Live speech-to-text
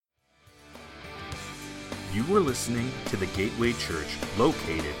You are listening to the Gateway Church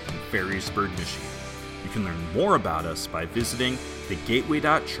located in Ferrysburg, Michigan. You can learn more about us by visiting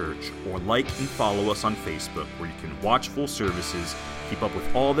thegateway.church or like and follow us on Facebook, where you can watch full services, keep up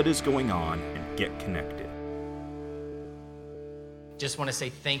with all that is going on, and get connected. Just want to say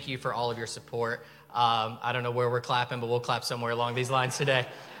thank you for all of your support. I don't know where we're clapping, but we'll clap somewhere along these lines today.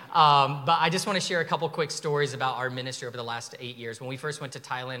 But I just want to share a couple quick stories about our ministry over the last 8 years. When we first went to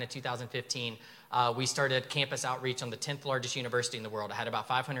Thailand in 2015, we started campus outreach on the 10th largest university in the world. It had about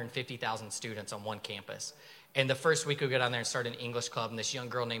 550,000 students on one campus. And the first week we go down there and start an English club, and this young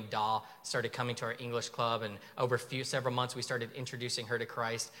girl named Da started coming to our English club, and over several months we started introducing her to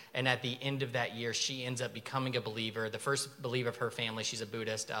Christ. And at the end of that year, she ends up becoming a believer, the first believer of her family. She's a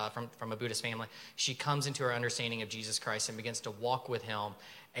Buddhist, from a Buddhist family. She comes into her understanding of Jesus Christ and begins to walk with him.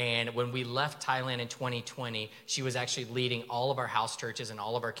 And when we left Thailand in 2020, she was actually leading all of our house churches and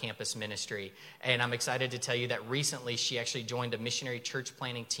all of our campus ministry. And I'm excited to tell you that recently she actually joined a missionary church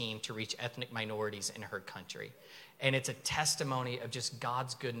planting team to reach ethnic minorities in her country. And it's a testimony of just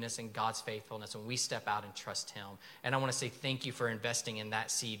God's goodness and God's faithfulness when we step out and trust him. And I want to say thank you for investing in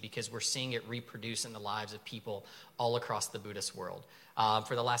that seed, because we're seeing it reproduce in the lives of people all across the Buddhist world.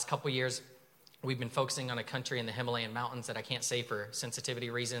 For the last couple years, we've been focusing on a country in the Himalayan mountains that I can't say for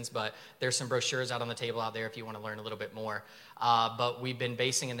sensitivity reasons, but there's some brochures out on the table out there if you want to learn a little bit more. But we've been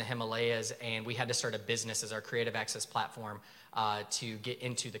basing in the Himalayas, and we had to start a business as our creative access platform to get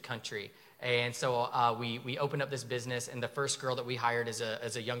into the country. And so we opened up this business, and the first girl that we hired is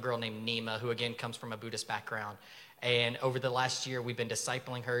a young girl named Nima, who again comes from a Buddhist background. And over the last year, we've been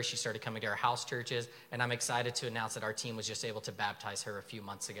discipling her. She started coming to our house churches, and I'm excited to announce that our team was just able to baptize her a few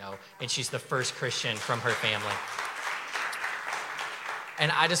months ago, and she's the first Christian from her family.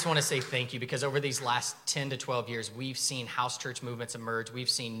 And I just want to say thank you, because over these last 10 to 12 years, we've seen house church movements emerge. We've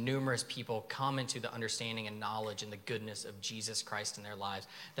seen numerous people come into the understanding and knowledge and the goodness of Jesus Christ in their lives.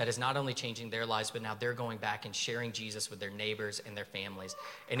 That is not only changing their lives, but now they're going back and sharing Jesus with their neighbors and their families.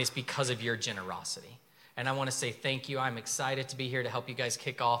 And it's because of your generosity. And I want to say thank you. I'm excited to be here to help you guys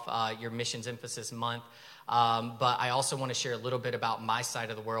kick off your Missions Emphasis Month. But I also want to share a little bit about my side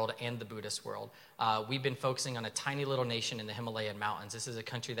of the world and the Buddhist world. We've been focusing on a tiny little nation in the Himalayan mountains. This is a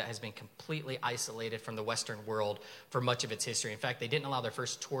country that has been completely isolated from the Western world for much of its history. In fact, they didn't allow their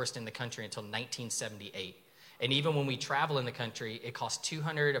first tourist in the country until 1978. And even when we travel in the country, it costs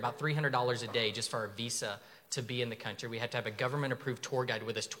about $300 a day just for our visa to be in the country. We had to have a government-approved tour guide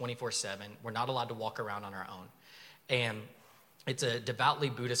with us 24/7. We're not allowed to walk around on our own. And it's a devoutly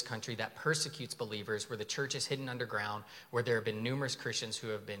Buddhist country that persecutes believers, where the church is hidden underground, where there have been numerous Christians who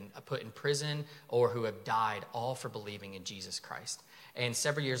have been put in prison or who have died, all for believing in Jesus Christ. And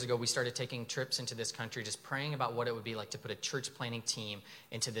several years ago, we started taking trips into this country, just praying about what it would be like to put a church planting team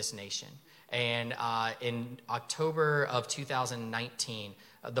into this nation. And in October of 2019,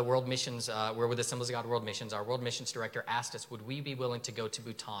 the World Missions, we're with Assemblies of God World Missions. Our World Missions Director asked us, would we be willing to go to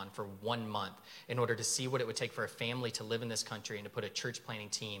Bhutan for 1 month in order to see what it would take for a family to live in this country and to put a church planting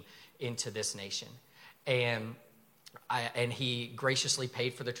team into this nation. And he graciously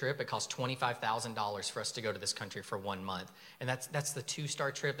paid for the trip. It cost $25,000 for us to go to this country for 1 month. And that's the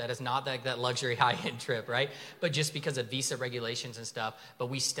 2-star trip. That is not that luxury high-end trip, right? But just because of visa regulations and stuff. But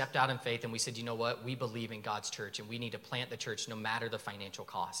we stepped out in faith and we said, you know what? We believe in God's church, and we need to plant the church no matter the financial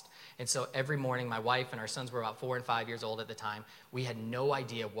cost. And so every morning, my wife and our sons were about 4 and 5 years old at the time. We had no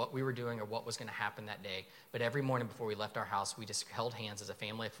idea what we were doing or what was going to happen that day. But every morning before we left our house, we just held hands as a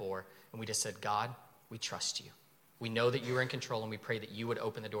family of 4, and we just said, God, we trust you. We know that you are in control, and we pray that you would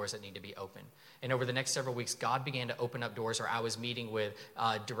open the doors that need to be open. And over the next several weeks, God began to open up doors, or I was meeting with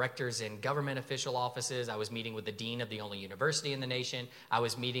directors in government official offices. I was meeting with the dean of the only university in the nation. I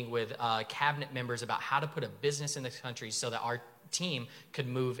was meeting with cabinet members about how to put a business in this country so that our team could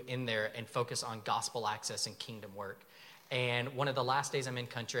move in there and focus on gospel access and kingdom work. And one of the last days I'm in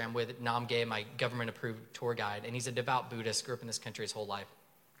country, I'm with Namgay, my government-approved tour guide, and he's a devout Buddhist, grew up in this country his whole life.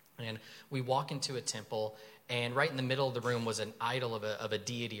 And we walk into a temple, and right in the middle of the room was an idol of a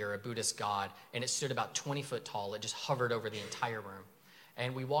deity or a Buddhist god, and it stood about 20 foot tall. It just hovered over the entire room.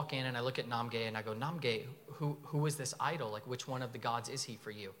 And we walk in, and I look at Namgay, and I go, Namgay, who is this idol? Like, which one of the gods is he for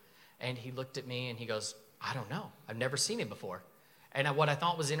you? And he looked at me, and he goes, I don't know. I've never seen him before. And what I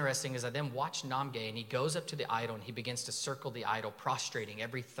thought was interesting is I then watched Namgay, and he goes up to the idol, and he begins to circle the idol, prostrating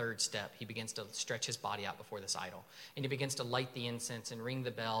every third step. He begins to stretch his body out before this idol. And he begins to light the incense and ring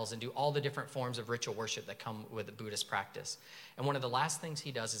the bells and do all the different forms of ritual worship that come with the Buddhist practice. And one of the last things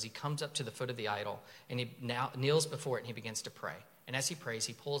he does is he comes up to the foot of the idol, and he now kneels before it, and he begins to pray. And as he prays,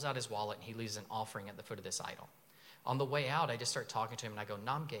 he pulls out his wallet, and he leaves an offering at the foot of this idol. On the way out, I just start talking to him, and I go,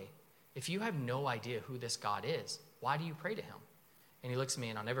 Namgay, if you have no idea who this God is, why do you pray to him? And he looks at me,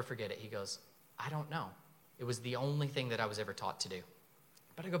 and I'll never forget it. He goes, I don't know. It was the only thing that I was ever taught to do.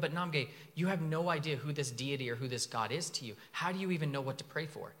 But I go, but Namge, you have no idea who this deity or who this God is to you. How do you even know what to pray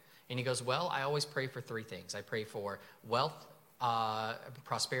for? And he goes, well, I always pray for three things. I pray for wealth,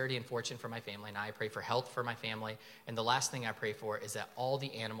 prosperity, and fortune for my family. And I pray for health for my family. And the last thing I pray for is that all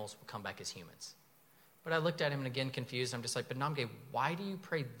the animals will come back as humans. But I looked at him and again confused. I'm just like, but Namge, why do you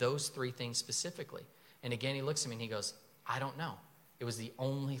pray those three things specifically? And again, he looks at me and he goes, I don't know. It was the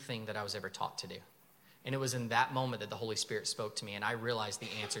only thing that I was ever taught to do. And it was in that moment that the Holy Spirit spoke to me, and I realized the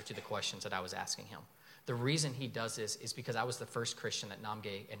answer to the questions that I was asking him. The reason he does this is because I was the first Christian that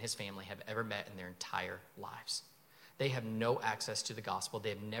Namge and his family have ever met in their entire lives. They have no access to the gospel. They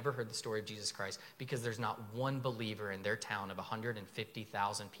have never heard the story of Jesus Christ because there's not one believer in their town of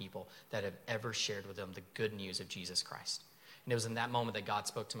 150,000 people that have ever shared with them the good news of Jesus Christ. And it was in that moment that God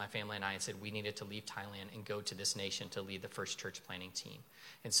spoke to my family and I and said we needed to leave Thailand and go to this nation to lead the first church planting team.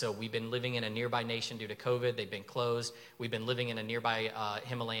 And so we've been living in a nearby nation due to COVID. They've been closed. We've been living in a nearby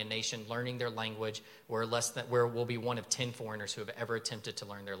Himalayan nation, learning their language. Where we'll be one of 10 foreigners who have ever attempted to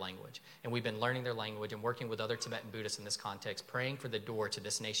learn their language. And we've been learning their language and working with other Tibetan Buddhists in this context, praying for the door to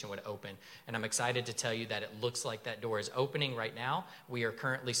this nation would open. And I'm excited to tell you that it looks like that door is opening right now. We are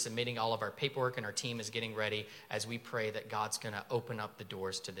currently submitting all of our paperwork, and our team is getting ready as we pray that God's going to open up the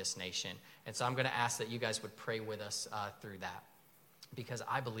doors to this nation. And so I'm going to ask that you guys would pray with us through that. Because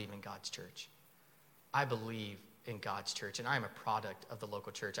I believe in God's church. I believe in God's church, and I am a product of the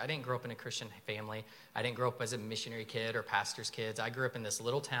local church. I didn't grow up in a Christian family. I didn't grow up as a missionary kid or pastor's kids. I grew up in this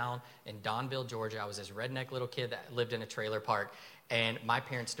little town in Donville, Georgia. I was this redneck little kid that lived in a trailer park, and my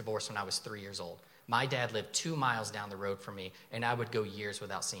parents divorced when I was 3 years old. My dad lived 2 miles down the road from me, and I would go years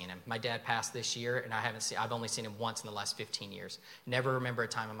without seeing him. My dad passed this year, and I've only seen him once in the last 15 years. Never remember a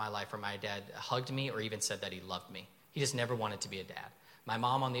time in my life where my dad hugged me or even said that he loved me. He just never wanted to be a dad. My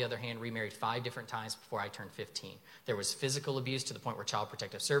mom, on the other hand, remarried 5 different times before I turned 15. There was physical abuse to the point where Child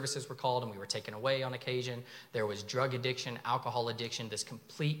Protective Services were called and we were taken away on occasion. There was drug addiction, alcohol addiction, this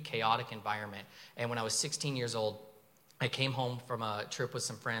complete chaotic environment. And when I was 16 years old, I came home from a trip with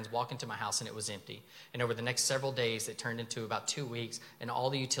some friends, walked into my house, and it was empty. And over the next several days, it turned into about 2 weeks, and all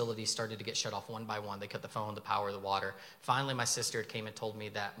the utilities started to get shut off one by one. They cut the phone, the power, the water. Finally, my sister came and told me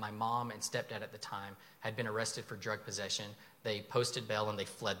that my mom and stepdad at the time had been arrested for drug possession. They posted bail, and they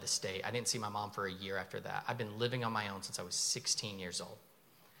fled the state. I didn't see my mom for a year after that. I've been living on my own since I was 16 years old.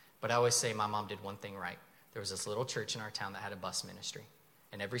 But I always say my mom did one thing right. There was this little church in our town that had a bus ministry.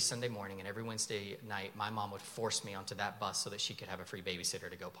 And every Sunday morning and every Wednesday night, my mom would force me onto that bus so that she could have a free babysitter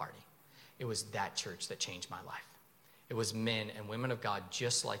to go party. It was that church that changed my life. It was men and women of God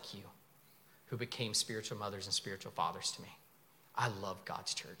just like you who became spiritual mothers and spiritual fathers to me. I love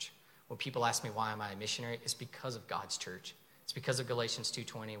God's church. When people ask me why am I a missionary, it's because of God's church. It's because of Galatians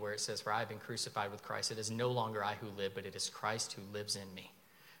 2:20 where it says, for I have been crucified with Christ. It is no longer I who live, but it is Christ who lives in me.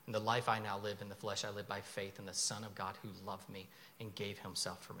 And the life I now live in the flesh, I live by faith in the Son of God who loved me and gave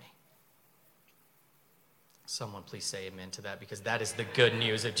himself for me. Someone please say amen to that, because that is the good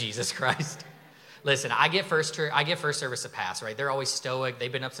news of Jesus Christ. Listen, I get first service a pass, right? They're always stoic.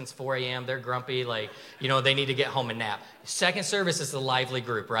 They've been up since 4 a.m. They're grumpy. They need to get home and nap. Second service is the lively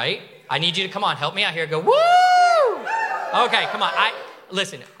group, right? I need you to come on, help me out here. Go, woo! Okay, come on.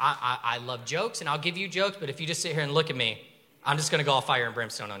 I love jokes, and I'll give you jokes, but if you just sit here and look at me, I'm just going to go all fire and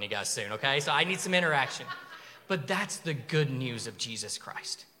brimstone on you guys soon, okay? So I need some interaction. But that's the good news of Jesus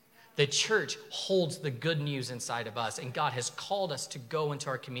Christ. The church holds the good news inside of us, and God has called us to go into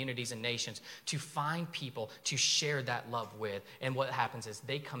our communities and nations to find people to share that love with. And what happens is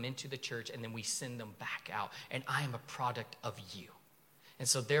they come into the church, and then we send them back out. And I am a product of you. And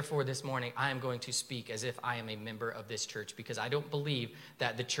so therefore this morning, I am going to speak as if I am a member of this church, because I don't believe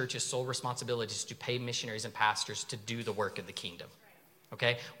that the church's sole responsibility is to pay missionaries and pastors to do the work of the kingdom.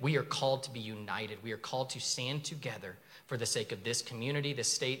 Okay? We are called to be united. We are called to stand together for the sake of this community, this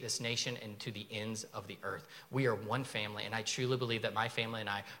state, this nation, and to the ends of the earth. We are one family, and I truly believe that my family and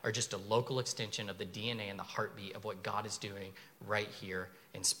I are just a local extension of the DNA and the heartbeat of what God is doing right here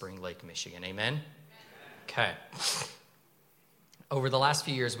in Spring Lake, Michigan. Amen? Okay. Over the last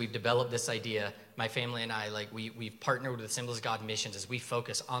few years, we've developed this idea, my family and I, we've partnered with the Assemblies of God Missions as we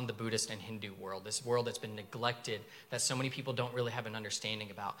focus on the Buddhist and Hindu world, this world that's been neglected, that so many people don't really have an understanding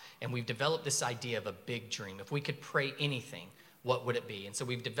about. And we've developed this idea of a big dream. If we could pray anything, what would it be? And so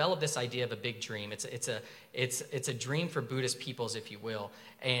we've developed this idea of a big dream. It's a dream for Buddhist peoples, if you will.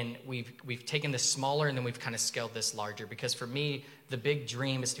 And we've taken this smaller and then we've kind of scaled this larger, because for me, the big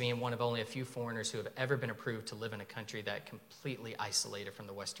dream is to be one of only a few foreigners who have ever been approved to live in a country that completely isolated from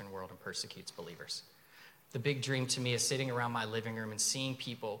the Western world and persecutes believers. The big dream to me is sitting around my living room and seeing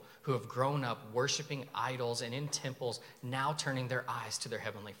people who have grown up worshiping idols and in temples now turning their eyes to their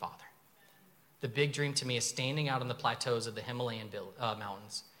Heavenly Father. The big dream to me is standing out on the plateaus of the Himalayan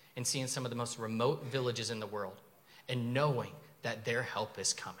mountains and seeing some of the most remote villages in the world and knowing that their help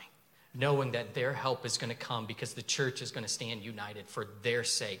is coming. Knowing that their help is going to come because the church is going to stand united for their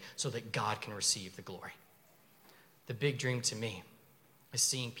sake so that God can receive the glory. The big dream to me is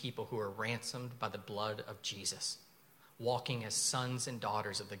seeing people who are ransomed by the blood of Jesus, walking as sons and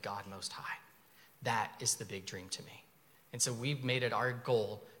daughters of the God Most High. That is the big dream to me. And so we've made it our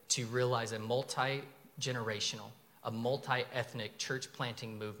goal to realize a multi-generational, a multi-ethnic church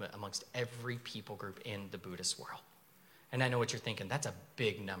planting movement amongst every people group in the Buddhist world. And I know what you're thinking, that's a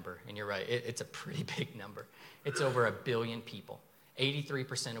big number. And you're right, it's a pretty big number. It's over 1 billion people,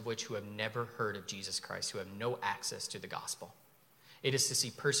 83% of which who have never heard of Jesus Christ, who have no access to the gospel. It is to see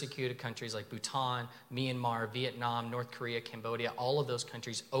persecuted countries like Bhutan, Myanmar, Vietnam, North Korea, Cambodia, all of those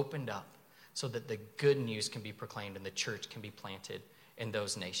countries opened up so that the good news can be proclaimed and the church can be planted in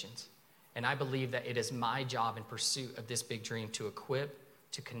those nations. And I believe that it is my job in pursuit of this big dream to equip,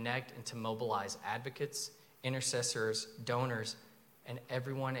 to connect, and to mobilize advocates, intercessors, donors, and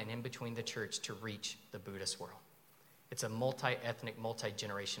everyone and in between the church to reach the Buddhist world. It's a multi-ethnic,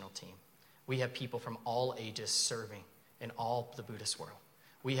 multi-generational team. We have people from all ages serving in all the Buddhist world.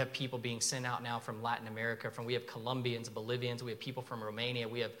 We have people being sent out now from Latin America, we have Colombians, Bolivians, we have people from Romania,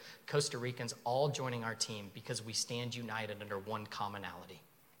 we have Costa Ricans all joining our team because we stand united under one commonality,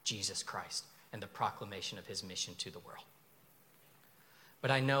 Jesus Christ, and the proclamation of his mission to the world. But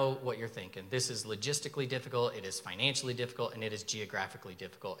I know what you're thinking. This is logistically difficult, it is financially difficult, and it is geographically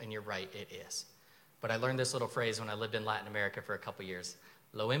difficult, and you're right, it is. But I learned this little phrase when I lived in Latin America for a couple years.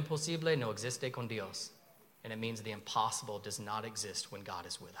 Lo imposible no existe con Dios. And it means the impossible does not exist when God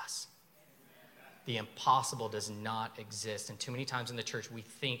is with us. The impossible does not exist. And too many times in the church, we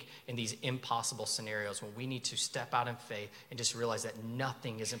think in these impossible scenarios when we need to step out in faith and just realize that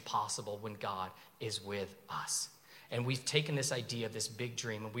nothing is impossible when God is with us. And we've taken this idea of this big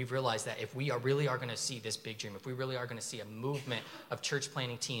dream, and we've realized that if we really are going to see this big dream, if we really are going to see a movement of church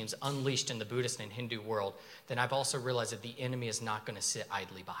planting teams unleashed in the Buddhist and Hindu world, then I've also realized that the enemy is not going to sit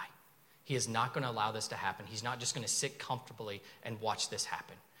idly by. He is not going to allow this to happen. He's not just going to sit comfortably and watch this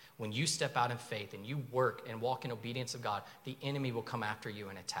happen. When you step out in faith and you work and walk in obedience of God, the enemy will come after you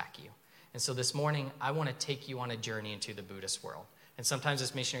and attack you. And so this morning, I want to take you on a journey into the Buddhist world. And sometimes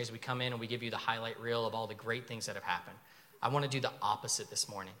as missionaries, we come in and we give you the highlight reel of all the great things that have happened. I want to do the opposite this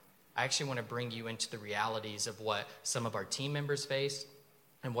morning. I actually want to bring you into the realities of what some of our team members face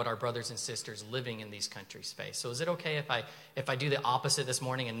and what our brothers and sisters living in these countries face. So is it okay if I do the opposite this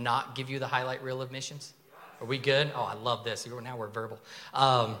morning and not give you the highlight reel of missions? Are we good? Oh, I love this. Now we're verbal.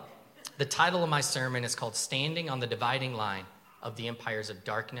 The title of my sermon is called Standing on the Dividing Line of the Empires of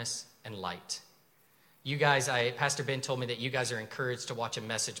Darkness and Light. You guys, Pastor Ben told me that you guys are encouraged to watch a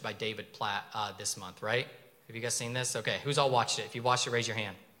message by David Platt this month, right? Have you guys seen this? Okay, who's all watched it? If you watched it, raise your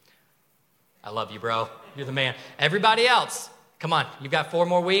hand. I love you, bro. You're the man. Everybody else, come on. You've got 3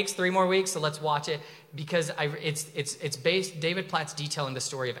 more weeks, so let's watch it. Because it's based, David Platt's detailing the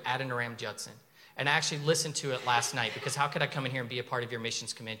story of Adoniram Judson. And I actually listened to it last night because how could I come in here and be a part of your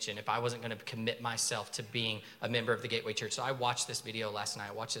missions convention if I wasn't going to commit myself to being a member of the Gateway Church? So I watched this video last night.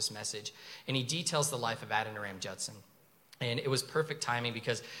 I watched this message. And he details the life of Adoniram Judson. And it was perfect timing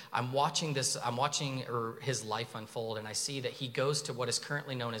because I'm watching his life unfold, and I see that he goes to what is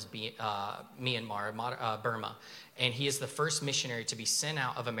currently known as Myanmar, Burma. And he is the first missionary to be sent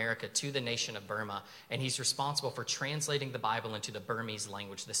out of America to the nation of Burma. And he's responsible for translating the Bible into the Burmese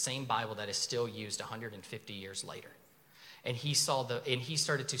language, the same Bible that is still used 150 years later. And he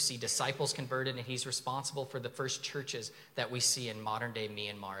started to see disciples converted, and he's responsible for the first churches that we see in modern-day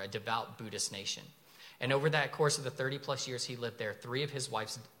Myanmar, a devout Buddhist nation. And over that course of the 30-plus years he lived there, 3 of his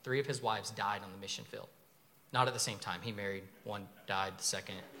wives died on the mission field. Not at the same time. He married, 1 died, the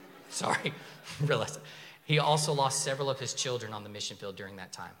second. Sorry, realized it. He also lost several of his children on the mission field during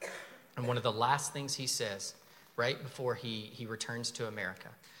that time. And one of the last things he says, right before he returns to America,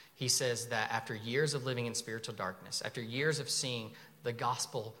 he says that after years of living in spiritual darkness, after years of seeing the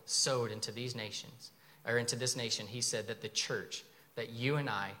gospel sowed into these nations, or into this nation, he said that the church, that you and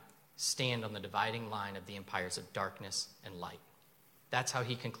I, stand on the dividing line of the empires of darkness and light. That's how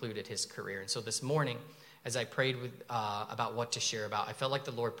he concluded his career. And so this morning, as I prayed about what to share about, I felt like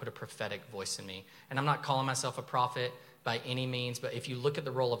the Lord put a prophetic voice in me. And I'm not calling myself a prophet by any means, but if you look at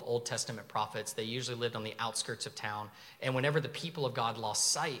the role of Old Testament prophets, they usually lived on the outskirts of town. And whenever the people of God lost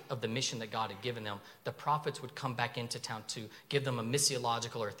sight of the mission that God had given them, the prophets would come back into town to give them a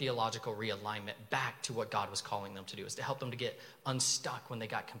missiological or theological realignment back to what God was calling them to do, is to help them to get unstuck when they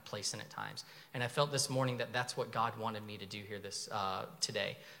got complacent at times. And I felt this morning that that's what God wanted me to do here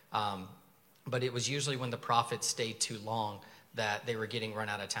today. But it was usually when the prophets stayed too long that they were getting run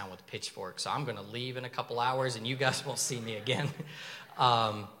out of town with pitchforks. So I'm going to leave in a couple hours, and you guys won't see me again.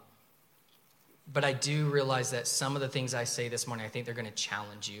 But I do realize that some of the things I say this morning, I think they're going to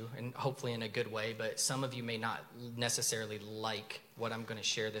challenge you, and hopefully in a good way. But some of you may not necessarily like what I'm going to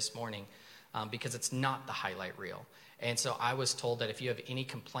share this morning because it's not the highlight reel. And so I was told that if you have any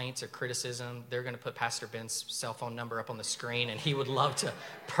complaints or criticism, they're going to put Pastor Ben's cell phone number up on the screen, and he would love to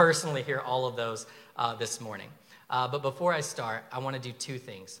personally hear all of those this morning. But before I start, I want to do two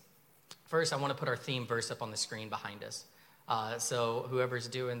things. First, I want to put our theme verse up on the screen behind us. So whoever's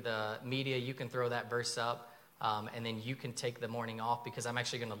doing the media, you can throw that verse up, and then you can take the morning off, because I'm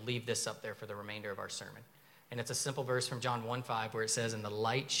actually going to leave this up there for the remainder of our sermon. And it's a simple verse from John 1:5 where it says, "And the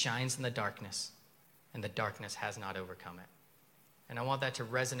light shines in the darkness, and the darkness has not overcome it." And I want that to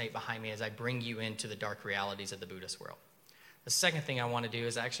resonate behind me as I bring you into the dark realities of the Buddhist world. The second thing I want to do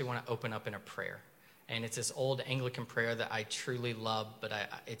is I actually want to open up in a prayer. And it's this old Anglican prayer that I truly love, but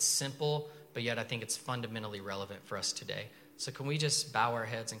it's simple, but yet I think it's fundamentally relevant for us today. So can we just bow our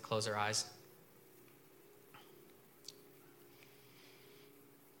heads and close our eyes?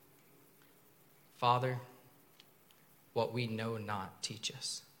 Father, what we know not, teach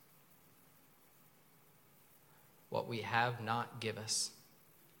us. What we have not, give us.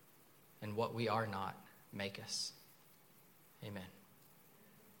 And what we are not, make us. Amen.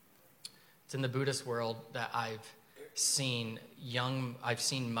 It's in the Buddhist world that I've seen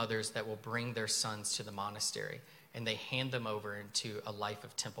mothers that will bring their sons to the monastery, and they hand them over into a life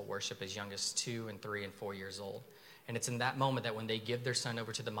of temple worship as young as 2 and 3 and 4 years old. And it's in that moment that when they give their son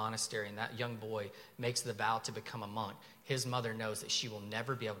over to the monastery and that young boy makes the vow to become a monk, his mother knows that she will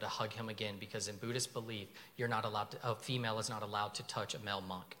never be able to hug him again, because in Buddhist belief, a female is not allowed to touch a male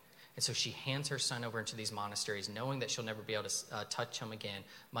monk. And so she hands her son over into these monasteries, knowing that she'll never be able to touch him again,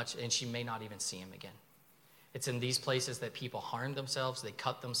 and she may not even see him again. It's in these places that people harm themselves, they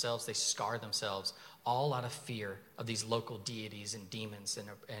cut themselves, they scar themselves, all out of fear of these local deities and demons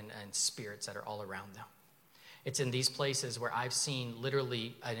and spirits that are all around them. It's in these places where I've seen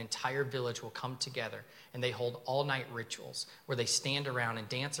literally an entire village will come together, and they hold all-night rituals where they stand around and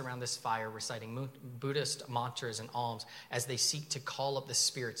dance around this fire, reciting Buddhist mantras and alms as they seek to call up the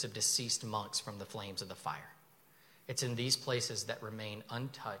spirits of deceased monks from the flames of the fire. It's in these places that remain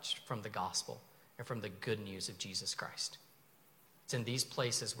untouched from the gospel and from the good news of Jesus Christ. It's in these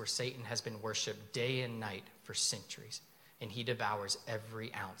places where Satan has been worshipped day and night for centuries, and he devours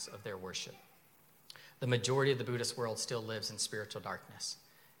every ounce of their worship. The majority of the Buddhist world still lives in spiritual darkness.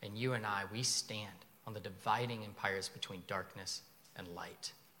 And you and I, we stand on the dividing empires between darkness and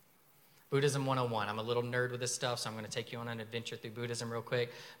light. Buddhism 101. I'm a little nerd with this stuff, so I'm going to take you on an adventure through Buddhism real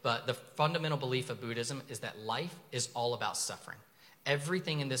quick. But the fundamental belief of Buddhism is that life is all about suffering.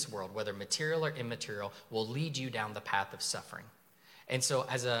 Everything in this world, whether material or immaterial, will lead you down the path of suffering. And so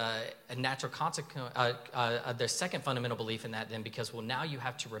as a natural consequence, the second fundamental belief in that then, because, now you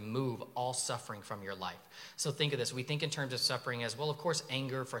have to remove all suffering from your life. So think of this. We think in terms of suffering as, of course,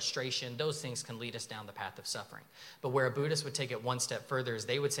 anger, frustration, those things can lead us down the path of suffering. But where a Buddhist would take it one step further is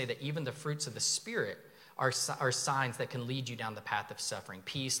they would say that even the fruits of the Spirit are signs that can lead you down the path of suffering.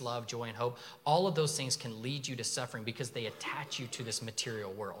 Peace, love, joy, and hope. All of those things can lead you to suffering because they attach you to this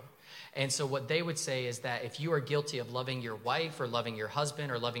material world. And so what they would say is that if you are guilty of loving your wife or loving your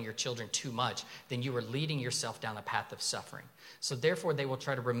husband or loving your children too much, then you are leading yourself down a path of suffering. So therefore, they will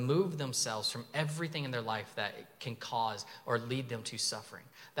try to remove themselves from everything in their life that can cause or lead them to suffering.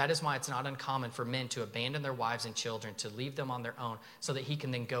 That is why it's not uncommon for men to abandon their wives and children, to leave them on their own so that he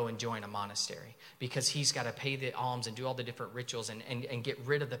can then go and join a monastery, because he's got to pay the alms and do all the different rituals and get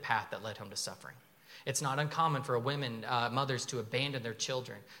rid of the path that led him to suffering. It's not uncommon for mothers to abandon their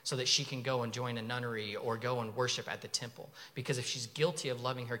children so that she can go and join a nunnery or go and worship at the temple. Because if she's guilty of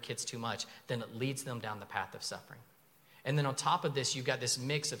loving her kids too much, then it leads them down the path of suffering. And then on top of this, you've got this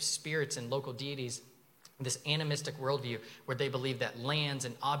mix of spirits and local deities, this animistic worldview where they believe that lands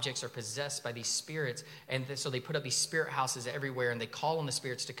and objects are possessed by these spirits. And so they put up these spirit houses everywhere, and they call on the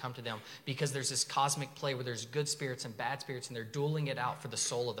spirits to come to them, because there's this cosmic play where there's good spirits and bad spirits, and they're dueling it out for the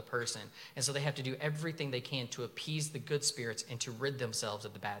soul of the person. And so they have to do everything they can to appease the good spirits and to rid themselves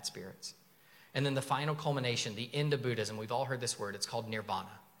of the bad spirits. And then the final culmination, the end of Buddhism, we've all heard this word, it's called nirvana.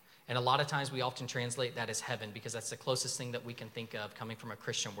 And a lot of times we often translate that as heaven because that's the closest thing that we can think of coming from a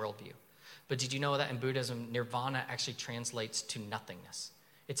Christian worldview. But did you know that in Buddhism, nirvana actually translates to nothingness?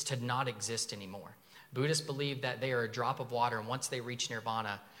 It's to not exist anymore. Buddhists believe that they are a drop of water, and once they reach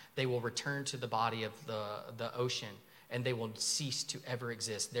nirvana, they will return to the body of the ocean, and they will cease to ever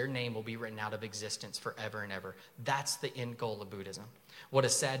exist. Their name will be written out of existence forever and ever. That's the end goal of Buddhism. What a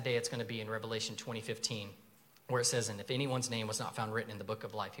sad day it's going to be in Revelation 20:15, where it says, and if anyone's name was not found written in the book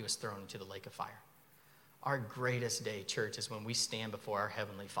of life, he was thrown into the lake of fire. Our greatest day, church, is when we stand before our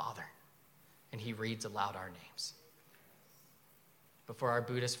Heavenly Father, and he reads aloud our names. But for our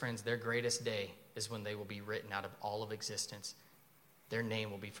Buddhist friends, their greatest day is when they will be written out of all of existence. Their name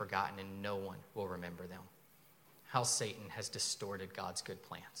will be forgotten, and no one will remember them. How Satan has distorted God's good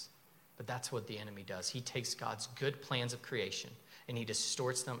plans. But that's what the enemy does. He takes God's good plans of creation, and he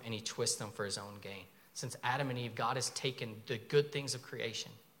distorts them, and he twists them for his own gain. Since Adam and Eve, God has taken the good things of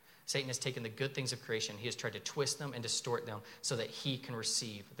creation. Satan has taken the good things of creation. He has tried to twist them and distort them so that he can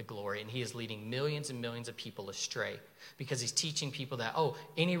receive the glory. And he is leading millions and millions of people astray because he's teaching people that, oh,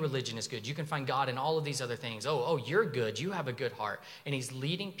 any religion is good. You can find God in all of these other things. Oh, you're good. You have a good heart. And he's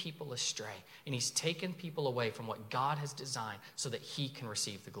leading people astray. And he's taken people away from what God has designed so that he can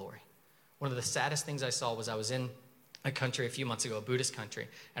receive the glory. One of the saddest things I saw was I was in a country a few months ago, a Buddhist country,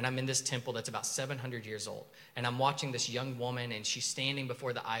 and I'm in this temple that's about 700 years old. And I'm watching this young woman, and she's standing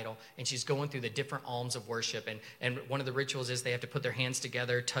before the idol, and she's going through the different alms of worship. And one of the rituals is they have to put their hands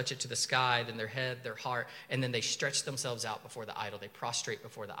together, touch it to the sky, then their head, their heart, and then they stretch themselves out before the idol. They prostrate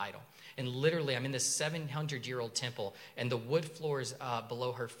before the idol. And literally, I'm in this 700-year-old temple, and the wood floors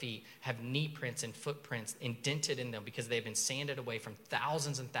below her feet have knee prints and footprints indented in them because they've been sanded away from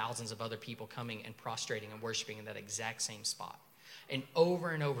thousands and thousands of other people coming and prostrating and worshiping in that exact same spot. And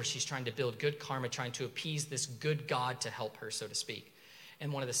over, she's trying to build good karma, trying to appease this good God to help her, so to speak.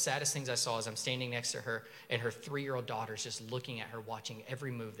 And one of the saddest things I saw is I'm standing next to her, and her 3-year-old daughter's just looking at her, watching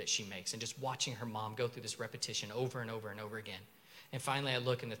every move that she makes, and just watching her mom go through this repetition over and over and over again. And finally I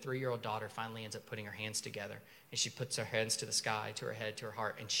look, and the 3-year-old daughter finally ends up putting her hands together, and she puts her hands to the sky, to her head, to her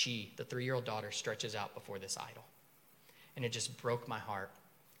heart, and she, the 3-year-old daughter, stretches out before this idol. And it just broke my heart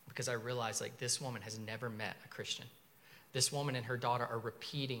because I realized, like, this woman has never met a Christian. This woman and her daughter are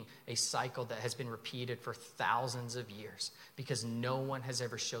repeating a cycle that has been repeated for thousands of years because no one has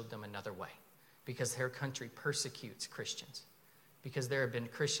ever showed them another way, because her country persecutes Christians, because there have been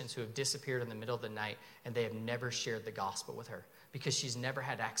Christians who have disappeared in the middle of the night and they have never shared the gospel with her because she's never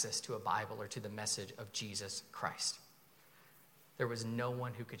had access to a Bible or to the message of Jesus Christ. There was no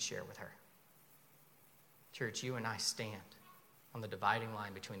one who could share with her. Church, you and I stand on the dividing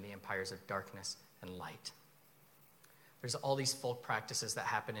line between the empires of darkness and light. There's all these folk practices that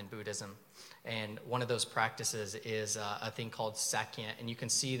happen in Buddhism, and one of those practices is a thing called Sakyant, and you can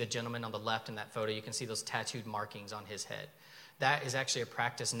see the gentleman on the left in that photo. You can see those tattooed markings on his head. That is actually a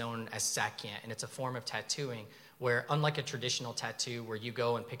practice known as Sakyant, and it's a form of tattooing where, unlike a traditional tattoo where you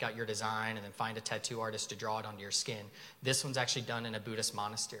go and pick out your design and then find a tattoo artist to draw it onto your skin, this one's actually done in a Buddhist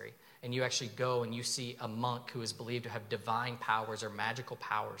monastery. And you actually go and you see a monk who is believed to have divine powers or magical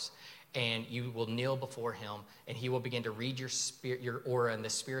powers, and you will kneel before him, and he will begin to read your spirit, your aura, and the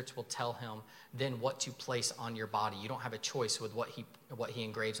spirits will tell him then what to place on your body. You don't have a choice with what he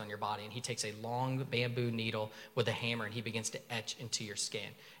engraves on your body. And he takes a long bamboo needle with a hammer, and he begins to etch into your skin.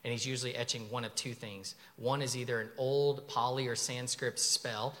 And he's usually etching one of two things. One is either an old Pali or Sanskrit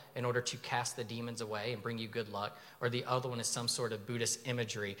spell in order to cast the demons away and bring you good luck, or the other one is some sort of Buddhist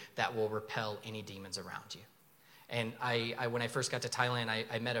imagery that will repel any demons around you. And I when I first got to Thailand,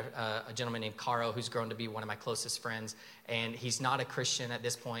 I met a gentleman named Karo, who's grown to be one of my closest friends. And he's not a Christian at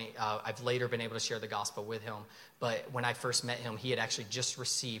this point. I've later been able to share the gospel with him. But when I first met him, he had actually just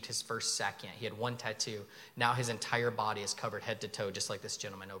received his first Sakyant. He had one tattoo. Now his entire body is covered head to toe, just like this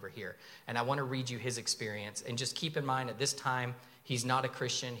gentleman over here. And I want to read you his experience. And just keep in mind, at this time, he's not a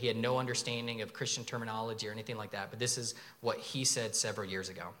Christian. He had no understanding of Christian terminology or anything like that. But this is what he said several years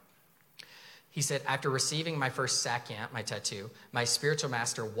ago. He said, after receiving my first Sakyant, my tattoo, my spiritual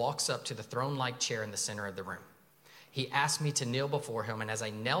master walks up to the throne-like chair in the center of the room. He asked me to kneel before him, and as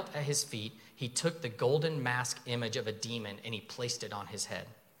I knelt at his feet, he took the golden mask image of a demon and he placed it on his head.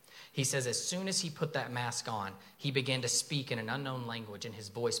 He says, as soon as he put that mask on, he began to speak in an unknown language, and his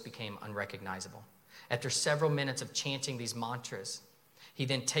voice became unrecognizable. After several minutes of chanting these mantras, he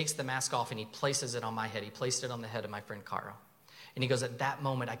then takes the mask off and he places it on my head. He placed it on the head of my friend Karo. And he goes, at that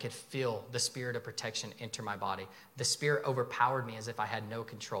moment, I could feel the spirit of protection enter my body. The spirit overpowered me as if I had no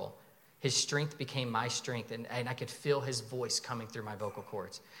control. His strength became my strength, and I could feel his voice coming through my vocal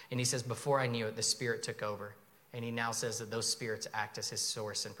cords. And he says, before I knew it, the Spirit took over. And he now says that those spirits act as his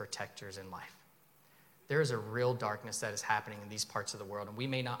source and protectors in life. There is a real darkness that is happening in these parts of the world, and we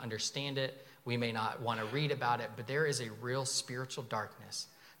may not understand it, we may not want to read about it, but there is a real spiritual darkness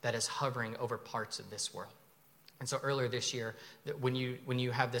that is hovering over parts of this world. And so earlier this year, when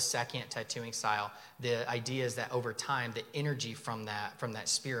you have this Sakyant tattooing style, the idea is that over time, the energy from that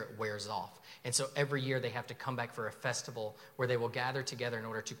spirit wears off. And so every year they have to come back for a festival where they will gather together in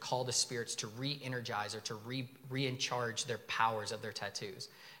order to call the spirits to re-energize or to re-in-charge their powers of their tattoos.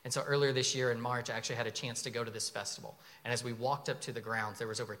 And so earlier this year in March, I actually had a chance to go to this festival. And as we walked up to the grounds, there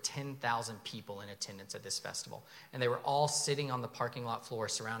was over 10,000 people in attendance at this festival. And they were all sitting on the parking lot floor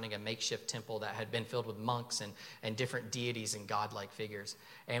surrounding a makeshift temple that had been filled with monks and different deities and godlike figures.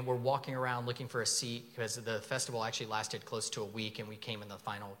 And we're walking around looking for a seat because the festival actually lasted close to a week, and we came in the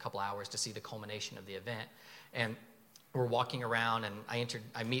final couple hours to see the culmination of the event. And we're walking around, and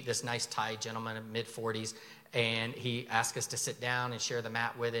I meet this nice Thai gentleman in mid-40s, and he asked us to sit down and share the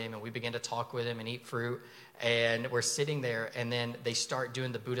mat with him, and we began to talk with him and eat fruit. And we're sitting there, and then they start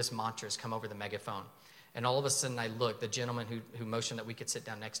doing the Buddhist mantras come over the megaphone. And all of a sudden I look, the gentleman who motioned that we could sit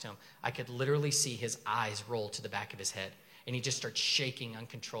down next to him, I could literally see his eyes roll to the back of his head. And he just starts shaking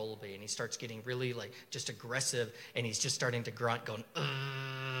uncontrollably, and he starts getting really just aggressive, and he's just starting to grunt, going,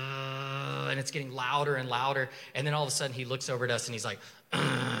 and it's getting louder and louder. And then all of a sudden he looks over at us and he's like,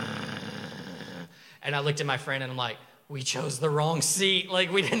 and I looked at my friend and I'm like, we chose the wrong seat.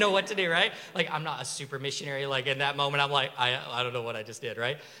 We didn't know what to do, right? I'm not a super missionary. In that moment, I'm like, I don't know what I just did,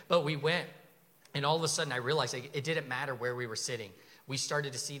 right? But we went, and all of a sudden I realized it didn't matter where we were sitting. We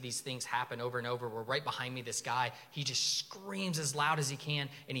started to see these things happen over and over. We're right behind me, this guy, he just screams as loud as he can,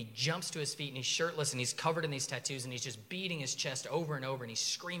 and he jumps to his feet, and he's shirtless, and he's covered in these tattoos, and he's just beating his chest over and over, and he's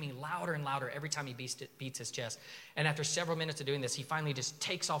screaming louder and louder every time he beats his chest. And after several minutes of doing this, he finally just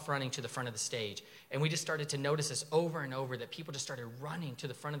takes off running to the front of the stage. And we just started to notice this over and over, that people just started running to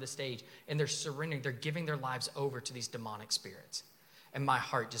the front of the stage, and they're surrendering, they're giving their lives over to these demonic spirits. And my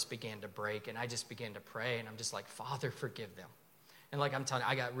heart just began to break, and I just began to pray, and I'm just like, Father, forgive them. And I'm telling you,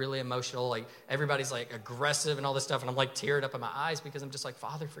 I got really emotional. Everybody's aggressive and all this stuff. And I'm teared up in my eyes because I'm just like,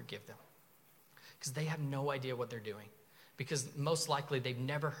 Father, forgive them. Because they have no idea what they're doing. Because most likely they've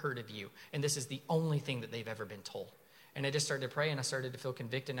never heard of you. And this is the only thing that they've ever been told. And I just started to pray, and I started to feel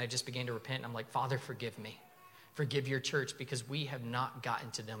convicted. And I just began to repent. And I'm like, Father, forgive me. Forgive your church, because we have not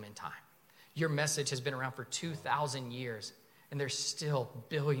gotten to them in time. Your message has been around for 2,000 years. And there's still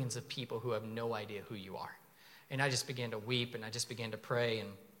billions of people who have no idea who you are. And I just began to weep, and I just began to pray, and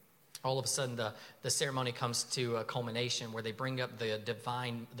all of a sudden the ceremony comes to a culmination where they bring up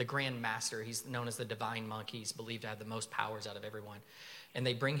the Grand Master. He's known as the divine monk. He's believed to have the most powers out of everyone. And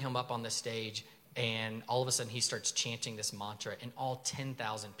they bring him up on the stage, and all of a sudden he starts chanting this mantra, and all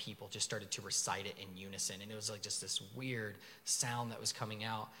 10,000 people just started to recite it in unison. And it was just this weird sound that was coming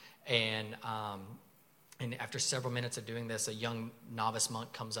out. And after several minutes of doing this, a young novice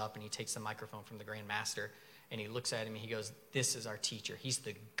monk comes up, and he takes the microphone from the Grand Master. And he looks at him and he goes, this is our teacher. He's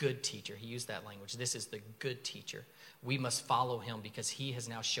the good teacher. He used that language. This is the good teacher. We must follow him because he has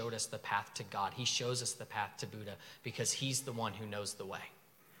now showed us the path to God. He shows us the path to Buddha because he's the one who knows the way.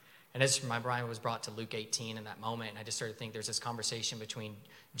 And as my mind was brought to Luke 18 in that moment, and I just started to think there's this conversation between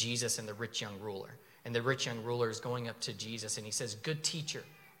Jesus and the rich young ruler. And the rich young ruler is going up to Jesus, and he says, good teacher,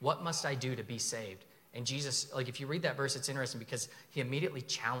 what must I do to be saved? And Jesus, if you read that verse, it's interesting because he immediately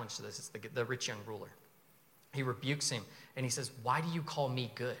challenged the rich young ruler. He rebukes him, and he says, why do you call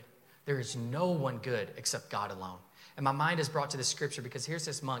me good? There is no one good except God alone. And my mind is brought to this scripture because here's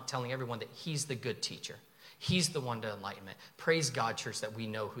this monk telling everyone that he's the good teacher. He's the one to enlightenment. Praise God, church, that we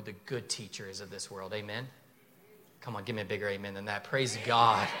know who the good teacher is of this world. Amen? Come on, give me a bigger amen than that. Praise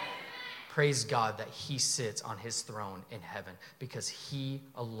God. Praise God that he sits on his throne in heaven because he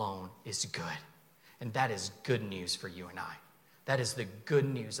alone is good. And that is good news for you and I. That is the good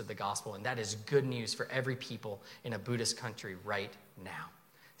news of the gospel, and that is good news for every people in a Buddhist country right now.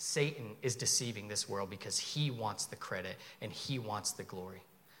 Satan is deceiving this world because he wants the credit and he wants the glory.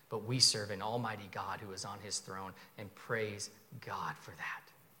 But we serve an almighty God who is on his throne, and praise God for that.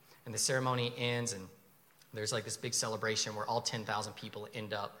 And the ceremony ends, and there's this big celebration where all 10,000 people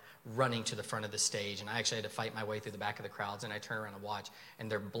end up running to the front of the stage. And I actually had to fight my way through the back of the crowds, and I turn around and watch, and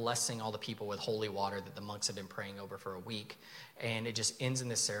they're blessing all the people with holy water that the monks have been praying over for a week. And it just ends in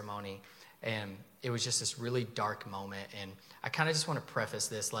this ceremony. And it was just this really dark moment. And I kind of just want to preface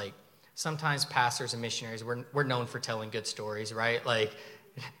this, sometimes pastors and missionaries, we're known for telling good stories, right?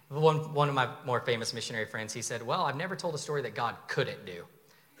 One of my more famous missionary friends, he said, well, I've never told a story that God couldn't do.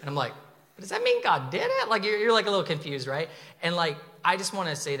 And I'm like, Does that mean God did it? Like, you're like a little confused, right? And like, I just want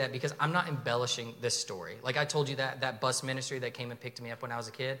to say that because I'm not embellishing this story. Like I told you that bus ministry that came and picked me up when I was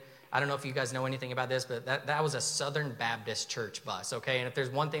a kid. I don't know if you guys know anything about this, but that was a Southern Baptist church bus, okay? And if there's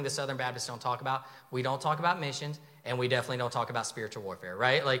one thing the Southern Baptists don't talk about, we don't talk about missions, and we definitely don't talk about spiritual warfare,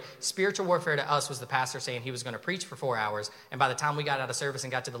 right? Like, spiritual warfare to us was the pastor saying he was going to preach for 4 hours, and by the time we got out of service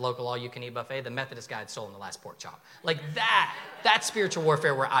and got to the local all-you-can-eat buffet, the Methodist guy had stolen the last pork chop. Like, that's spiritual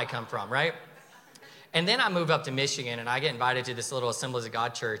warfare where I come from, right? And then I move up to Michigan, and I get invited to this little Assemblies of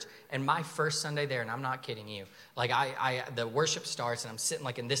God church. And my first Sunday there, and I'm not kidding you, like the worship starts, and I'm sitting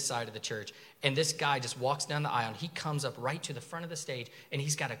like in this side of the church, and this guy just walks down the aisle, and he comes up right to the front of the stage, and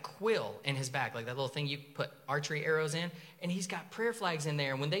he's got a quill in his back, like that little thing you put archery arrows in, and he's got prayer flags in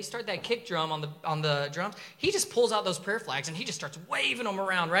there. And when they start that kick drum on the drums, he just pulls out those prayer flags, and he just starts waving them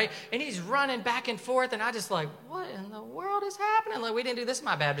around, right? And he's running back and forth, and I just like, what in the world is happening? Like, we didn't do this in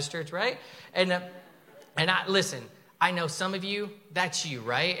my Baptist church, right? And listen, I know some of you, that's you,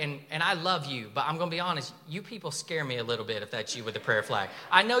 right? And I love you, but I'm going to be honest, you people scare me a little bit if that's you with the prayer flag.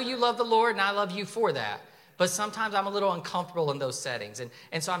 I know you love the Lord, and I love you for that, but sometimes I'm a little uncomfortable in those settings.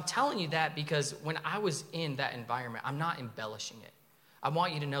 And so I'm telling you that because when I was in that environment, I'm not embellishing it. I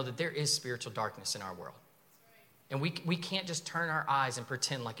want you to know that there is spiritual darkness in our world. And we can't just turn our eyes and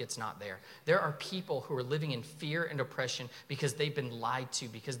pretend like it's not there. There are people who are living in fear and oppression because they've been lied to,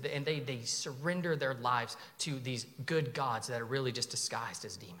 and they surrender their lives to these good gods that are really just disguised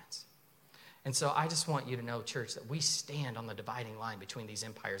as demons. And so I just want you to know, church, that we stand on the dividing line between these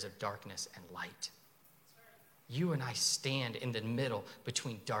empires of darkness and light. You and I stand in the middle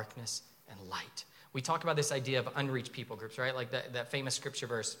between darkness and light. We talk about this idea of unreached people groups, right? Like that famous scripture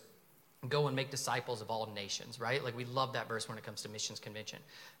verse, go and make disciples of all nations, right? Like, we love that verse when it comes to missions convention.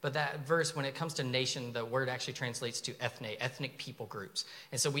 But that verse, when it comes to nation, the word actually translates to ethnic people groups.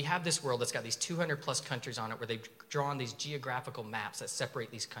 And so we have this world that's got these 200 plus countries on it where they've drawn these geographical maps that separate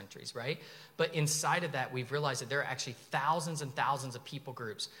these countries, right? But inside of that, we've realized that there are actually thousands and thousands of people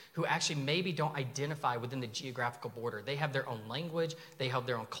groups who actually maybe don't identify within the geographical border. They have their own language, they have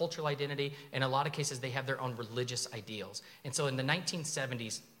their own cultural identity, in a lot of cases, they have their own religious ideals. And so in the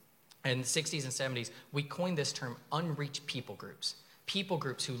 1970s, in the 60s and 70s, we coined this term unreached people groups. People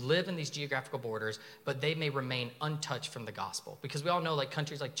groups who live in these geographical borders, but they may remain untouched from the gospel. Because we all know, like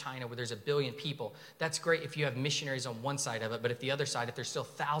countries like China, where there's 1 billion people, that's great if you have missionaries on one side of it, but if the other side, if there's still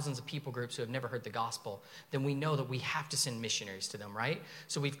thousands of people groups who have never heard the gospel, then we know that we have to send missionaries to them, right?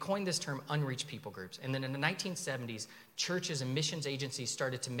 So we've coined this term unreached people groups. And then in the 1970s, churches and missions agencies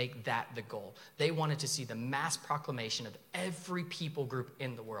started to make that the goal. They wanted to see the mass proclamation of every people group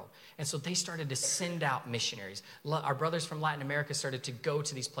in the world. And so they started to send out missionaries. Our brothers from Latin America started to go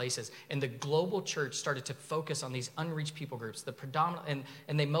to these places, and the global church started to focus on these unreached people groups, the predominant,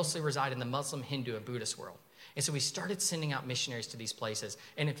 and they mostly reside in the Muslim, Hindu, and Buddhist world. And so we started sending out missionaries to these places.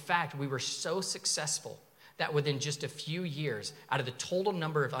 And in fact, we were so successful that within just a few years, out of the total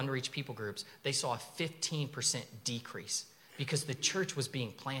number of unreached people groups, they saw a 15% decrease because the church was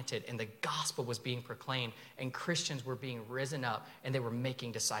being planted and the gospel was being proclaimed and Christians were being risen up and they were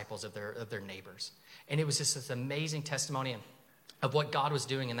making disciples of their neighbors. And it was just this amazing testimony of what God was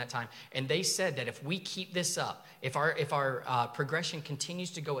doing in that time. And they said that if we keep this up, if our progression continues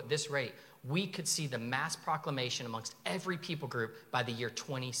to go at this rate, we could see the mass proclamation amongst every people group by the year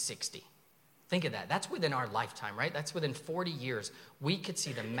 2060. Think of that. That's within our lifetime, right? That's within 40 years. We could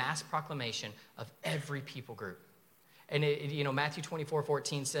see the mass proclamation of every people group. And Matthew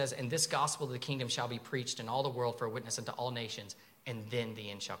 24:14 says, and this gospel of the kingdom shall be preached in all the world for a witness unto all nations, and then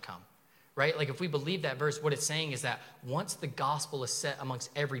the end shall come. Right? Like, if we believe that verse, what it's saying is that once the gospel is set amongst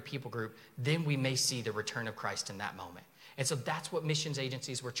every people group, then we may see the return of Christ in that moment. And so that's what missions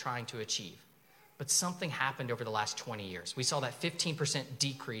agencies were trying to achieve. But something happened over the last 20 years. We saw that 15%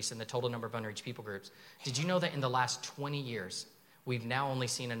 decrease in the total number of unreached people groups. Did you know that in the last 20 years, we've now only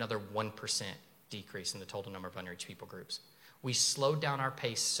seen another 1% decrease in the total number of unreached people groups? We slowed down our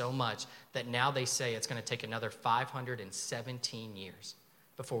pace so much that now they say it's going to take another 517 years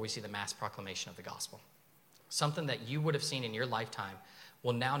before we see the mass proclamation of the gospel. Something that you would have seen in your lifetime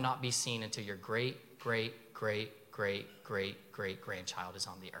will now not be seen until your great, great, great, great, great, great grandchild is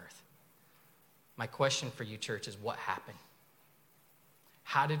on the earth. My question for you, church, is what happened?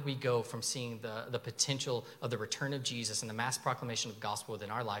 How did we go from seeing the potential of the return of Jesus and the mass proclamation of the gospel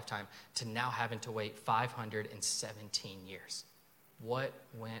within our lifetime to now having to wait 517 years? What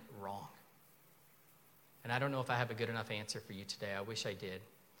went wrong? And I don't know if I have a good enough answer for you today. I wish I did.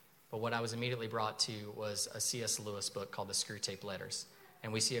 But what I was immediately brought to was a C.S. Lewis book called The Screwtape Letters.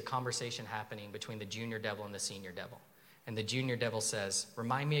 And we see a conversation happening between the junior devil and the senior devil. And the junior devil says,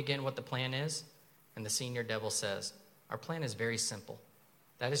 remind me again what the plan is. And the senior devil says, our plan is very simple.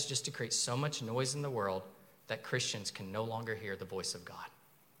 That is just to create so much noise in the world that Christians can no longer hear the voice of God.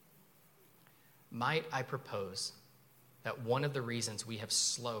 Might I propose that one of the reasons we have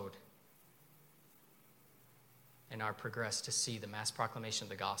slowed in our progress to see the mass proclamation of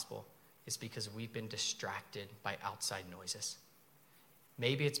the gospel is because we've been distracted by outside noises.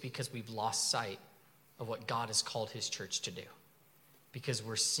 Maybe it's because we've lost sight of what God has called his church to do. Because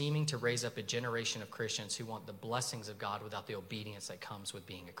we're seeming to raise up a generation of Christians who want the blessings of God without the obedience that comes with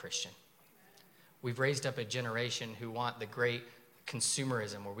being a Christian. We've raised up a generation who want the great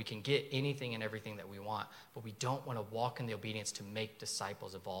consumerism where we can get anything and everything that we want, but we don't want to walk in the obedience to make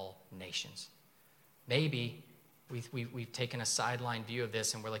disciples of all nations. Maybe we've taken a sideline view of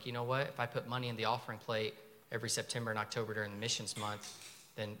this and we're like, you know what? If I put money in the offering plate every September and October during the missions month,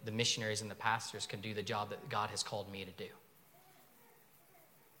 then the missionaries and the pastors can do the job that God has called me to do.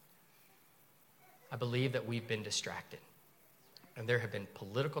 I believe that we've been distracted. And there have been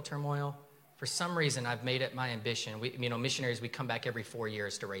political turmoil. For some reason, I've made it my ambition. Missionaries, we come back every 4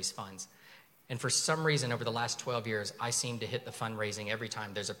 years to raise funds. And for some reason, over the last 12 years, I seem to hit the fundraising every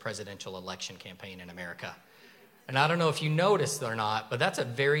time there's a presidential election campaign in America. And I don't know if you noticed or not, but that's a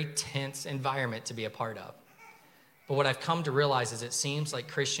very tense environment to be a part of. But what I've come to realize is it seems like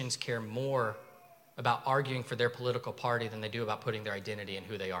Christians care more about arguing for their political party than they do about putting their identity in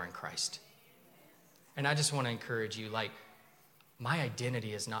who they are in Christ. And I just want to encourage you, my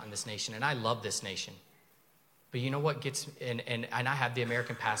identity is not in this nation, and I love this nation. But you know what gets, and I have the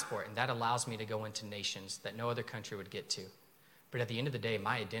American passport, and that allows me to go into nations that no other country would get to. But at the end of the day,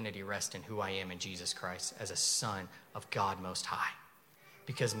 my identity rests in who I am in Jesus Christ as a son of God Most High.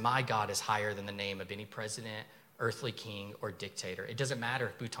 Because my God is higher than the name of any president, earthly king, or dictator. It doesn't matter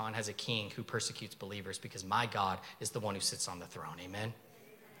if Bhutan has a king who persecutes believers, because my God is the one who sits on the throne. Amen?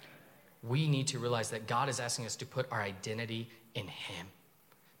 We need to realize that God is asking us to put our identity in him,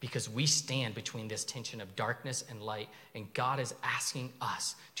 because we stand between this tension of darkness and light, and God is asking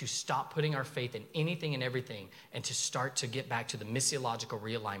us to stop putting our faith in anything and everything and to start to get back to the missiological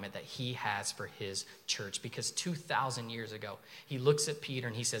realignment that he has for his church. Because 2,000 years ago, he looks at Peter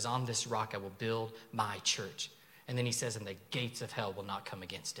and he says, on this rock I will build my church. And then he says, and the gates of hell will not come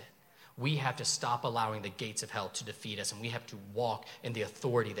against it. We have to stop allowing the gates of hell to defeat us, and we have to walk in the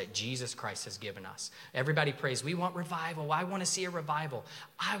authority that Jesus Christ has given us. Everybody prays, we want revival. I want to see a revival.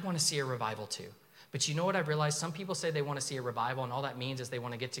 I want to see a revival too. But you know what I've realized? Some people say they want to see a revival, and all that means is they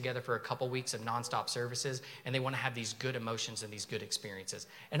want to get together for a couple weeks of nonstop services, and they want to have these good emotions and these good experiences.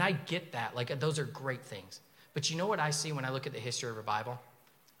 And I get that. Those are great things. But you know what I see when I look at the history of revival?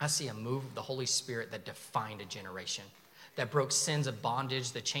 I see a move of the Holy Spirit that defined a generation, that broke sins of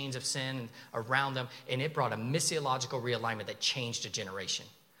bondage, the chains of sin around them, and it brought a missiological realignment that changed a generation.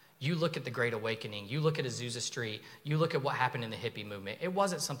 You look at the Great Awakening, you look at Azusa Street, you look at what happened in the hippie movement. It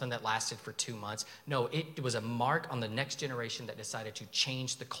wasn't something that lasted for 2 months. No, it was a mark on the next generation that decided to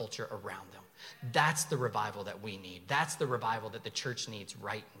change the culture around them. That's the revival that we need. That's the revival that the church needs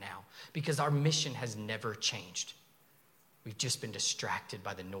right now, because our mission has never changed. We've just been distracted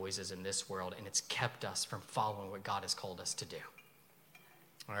by the noises in this world, and it's kept us from following what God has called us to do.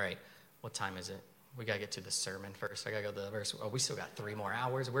 All right, what time is it? We got to get to the sermon first. I got to go to the verse. Oh, we still got 3 more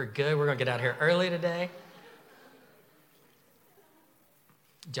hours. We're good. We're going to get out here early today.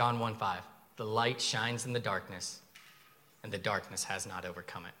 John 1:5. The light shines in the darkness, and the darkness has not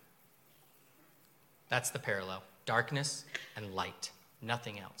overcome it. That's the parallel. Darkness and light.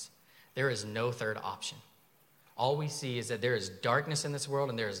 Nothing else. There is no third option. All we see is that there is darkness in this world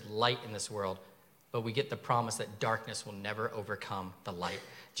and there is light in this world, but we get the promise that darkness will never overcome the light.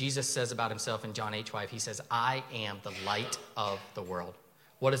 Jesus says about himself in John 8:12, he says, I am the light of the world.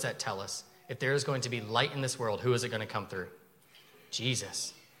 What does that tell us? If there is going to be light in this world, who is it going to come through?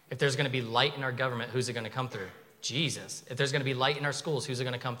 Jesus. If there's going to be light in our government, who's it going to come through? Jesus. If there's going to be light in our schools, who's it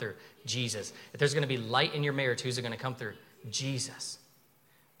going to come through? Jesus. If there's going to be light in your marriage, who's it going to come through? Jesus.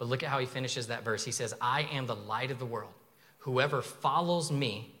 But look at how he finishes that verse. He says, I am the light of the world. Whoever follows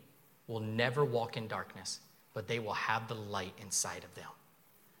me will never walk in darkness, but they will have the light inside of them.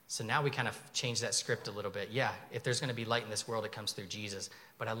 So now we kind of change that script a little bit. Yeah, if there's going to be light in this world, it comes through Jesus.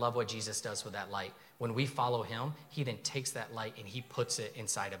 But I love what Jesus does with that light. When we follow him, he then takes that light and he puts it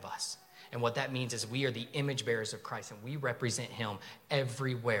inside of us. And what that means is we are the image bearers of Christ, and we represent him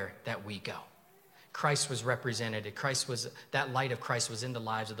everywhere that we go. Christ was represented. That light of Christ was in the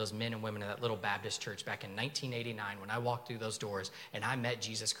lives of those men and women in that little Baptist church back in 1989 when I walked through those doors and I met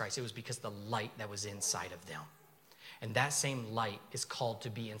Jesus Christ. It was because of the light that was inside of them. And that same light is called to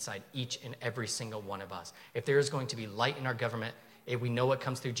be inside each and every single one of us. If there is going to be light in our government, we know it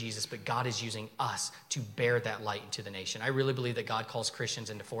comes through Jesus, but God is using us to bear that light into the nation. I really believe that God calls Christians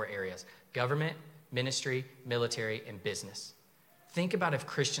into 4 areas: government, ministry, military, and business. Think about if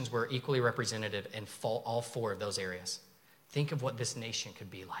Christians were equally representative in all 4 of those areas. Think of what this nation could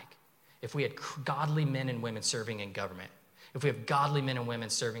be like if we had godly men and women serving in government, if we have godly men and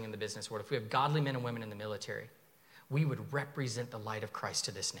women serving in the business world, if we have godly men and women in the military. We would represent the light of Christ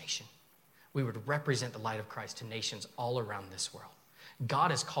to this nation. We would represent the light of Christ to nations all around this world.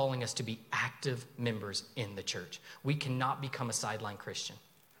 God is calling us to be active members in the church. We cannot become a sideline Christian.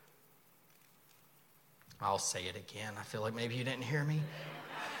 I'll say it again. I feel like maybe you didn't hear me.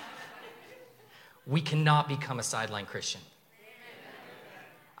 We cannot become a sideline Christian.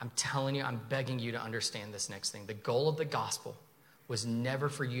 I'm telling you, I'm begging you to understand this next thing. The goal of the gospel was never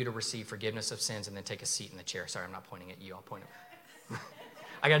for you to receive forgiveness of sins and then take a seat in the chair. Sorry, I'm not pointing at you. I'll point at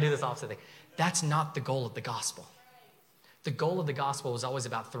I got to do this opposite thing. That's not the goal of the gospel. The goal of the gospel was always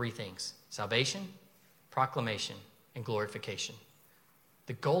about 3 things: salvation, proclamation, and glorification.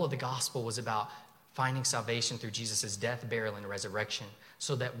 The goal of the gospel was about finding salvation through Jesus' death, burial, and resurrection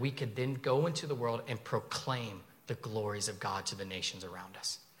so that we could then go into the world and proclaim the glories of God to the nations around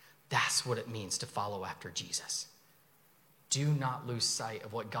us. That's what it means to follow after Jesus. Do not lose sight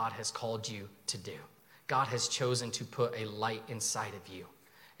of what God has called you to do. God has chosen to put a light inside of you.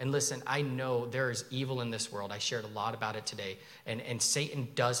 And listen, I know there is evil in this world. I shared a lot about it today. And Satan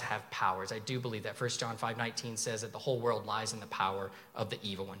does have powers. I do believe that. 1 John 5:19 says that the whole world lies in the power of the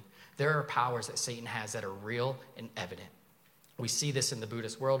evil one. There are powers that Satan has that are real and evident. We see this in the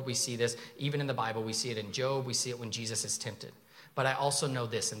Buddhist world. We see this even in the Bible. We see it in Job. We see it when Jesus is tempted. But I also know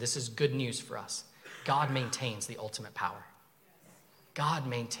this, and this is good news for us. God maintains the ultimate power. God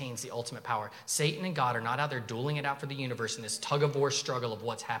maintains the ultimate power. Satan and God are not out there dueling it out for the universe in this tug-of-war struggle of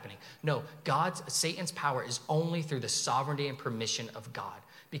what's happening. No, Satan's power is only through the sovereignty and permission of God.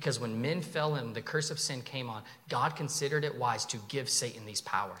 Because when men fell and the curse of sin came on, God considered it wise to give Satan these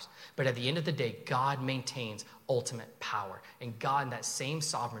powers. But at the end of the day, God maintains ultimate power. And God, in that same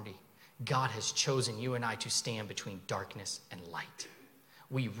sovereignty, God has chosen you and I to stand between darkness and light.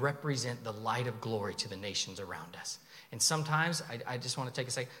 We represent the light of glory to the nations around us. And sometimes, I just want to take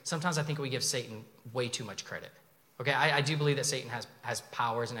a second, sometimes I think we give Satan way too much credit. Okay, I do believe that Satan has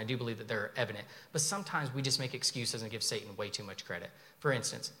powers, and I do believe that they're evident. But sometimes we just make excuses and give Satan way too much credit. For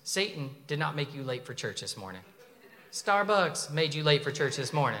instance, Satan did not make you late for church this morning. Starbucks made you late for church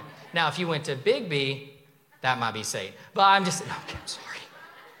this morning. Now, if you went to Big B, that might be Satan. But I'm sorry.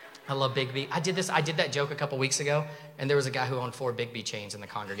 I love Big B. I did that joke a couple weeks ago, and there was a guy who owned 4 Big B chains in the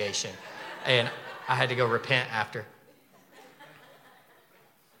congregation. And I had to go repent after.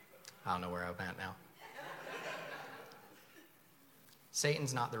 I don't know where I'm at now.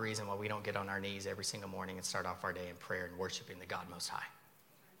 Satan's not the reason why we don't get on our knees every single morning and start off our day in prayer and worshiping the God Most High.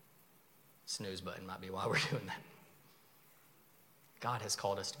 Snooze button might be why we're doing that. God has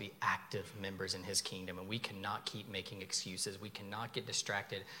called us to be active members in his kingdom, and we cannot keep making excuses. We cannot get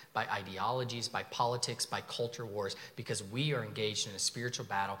distracted by ideologies, by politics, by culture wars, because we are engaged in a spiritual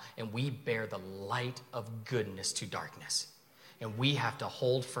battle, and we bear the light of goodness to darkness. And we have to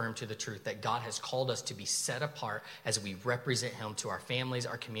hold firm to the truth that God has called us to be set apart as we represent him to our families,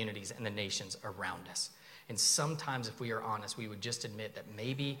 our communities, and the nations around us. And sometimes, if we are honest, we would just admit that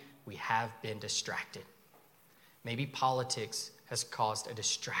maybe we have been distracted. Maybe politics has caused a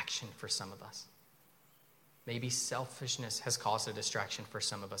distraction for some of us. Maybe selfishness has caused a distraction for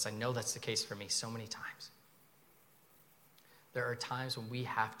some of us. I know that's the case for me so many times. There are times when we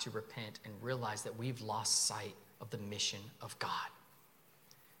have to repent and realize that we've lost sight of the mission of God.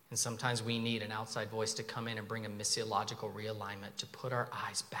 And sometimes we need an outside voice to come in and bring a missiological realignment to put our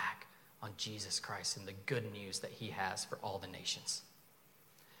eyes back on Jesus Christ and the good news that he has for all the nations.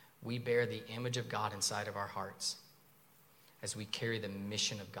 We bear the image of God inside of our hearts as we carry the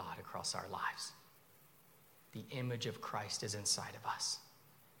mission of God across our lives. The image of Christ is inside of us.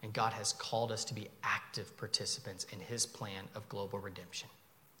 And God has called us to be active participants in his plan of global redemption.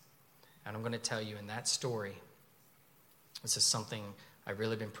 And I'm going to tell you in that story, this is something I've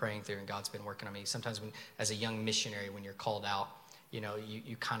really been praying through, and God's been working on me. Sometimes when, as a young missionary, when you're called out,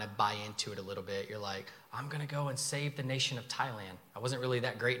 you kind of buy into it a little bit. You're like, I'm going to go and save the nation of Thailand. I wasn't really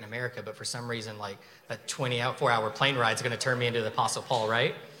that great in America, but for some reason, like that 24-hour plane ride is going to turn me into the Apostle Paul,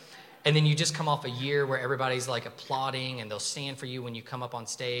 right? And then you just come off a year where everybody's like applauding, and they'll stand for you when you come up on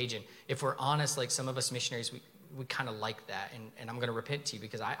stage. And if we're honest, like some of us missionaries, we kind of like that. And I'm going to repent to you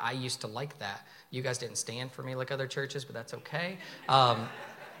because I used to like that. You guys didn't stand for me like other churches, but that's okay. But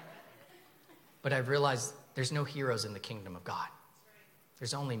I realized there's no heroes in the kingdom of God.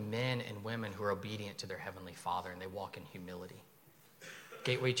 There's only men and women who are obedient to their Heavenly Father, and they walk in humility.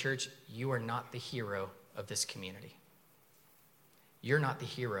 Gateway Church, you are not the hero of this community. You're not the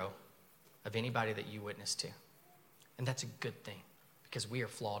hero of anybody that you witness to. And that's a good thing, because we are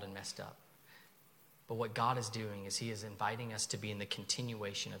flawed and messed up. But what God is doing is he is inviting us to be in the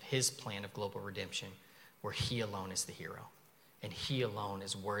continuation of his plan of global redemption, where he alone is the hero. And he alone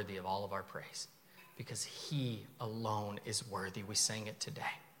is worthy of all of our praise, because he alone is worthy. We sang it today.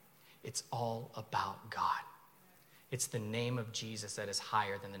 It's all about God. It's the name of Jesus that is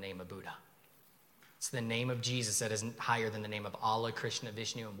higher than the name of Buddha. It's the name of Jesus that is higher than the name of Allah, Krishna,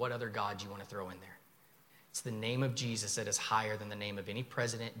 Vishnu, and what other God you want to throw in there. It's the name of Jesus that is higher than the name of any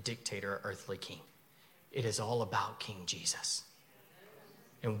president, dictator, or earthly king. It is all about King Jesus.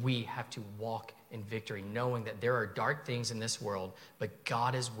 And we have to walk in victory, knowing that there are dark things in this world, but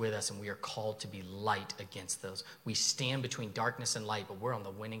God is with us, and we are called to be light against those. We stand between darkness and light, but we're on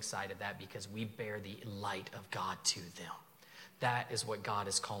the winning side of that because we bear the light of God to them. That is what God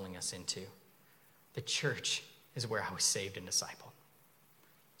is calling us into. The church is where I was saved and discipled.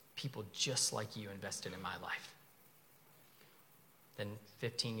 People just like you invested in my life. Then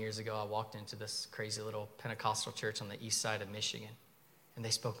 15 years ago, I walked into this crazy little Pentecostal church on the east side of Michigan, and they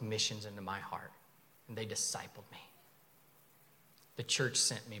spoke missions into my heart, and they discipled me. The church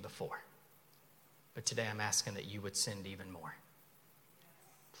sent me before, but today I'm asking that you would send even more.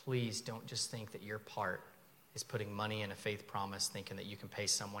 Please don't just think that your part is putting money in a faith promise, thinking that you can pay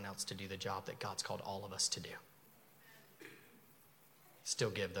someone else to do the job that God's called all of us to do.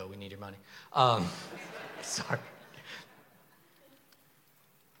 Still give, though. We need your money. Sorry.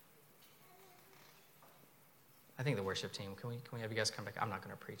 I think the worship team, can we have you guys come back? I'm not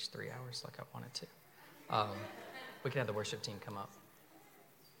going to preach 3 hours like I wanted to. We can have the worship team come up.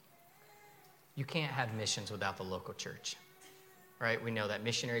 You can't have missions without the local church, right? We know that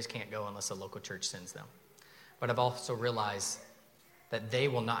missionaries can't go unless the local church sends them. But I've also realized that they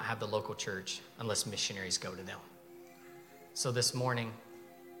will not have the local church unless missionaries go to them. So this morning,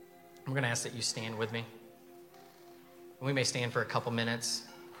 I'm going to ask that you stand with me. We may stand for a couple minutes.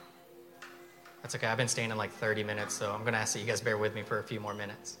 That's okay. I've been standing like 30 minutes, so I'm going to ask that you guys bear with me for a few more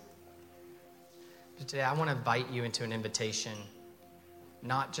minutes. But today, I want to invite you into an invitation,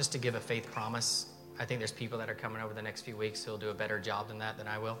 not just to give a faith promise. I think there's people that are coming over the next few weeks who will do a better job than that than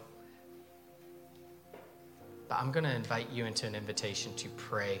I will. But I'm going to invite you into an invitation to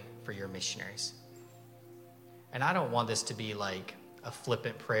pray for your missionaries. And I don't want this to be like a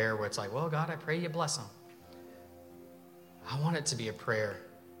flippant prayer where it's like, well, God, I pray you bless them. I want it to be a prayer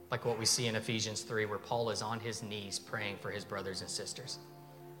like what we see in Ephesians 3, where Paul is on his knees praying for his brothers and sisters.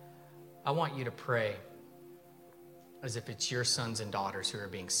 I want you to pray as if it's your sons and daughters who are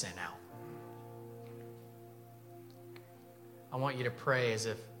being sent out. I want you to pray as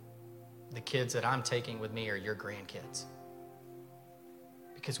if the kids that I'm taking with me are your grandkids.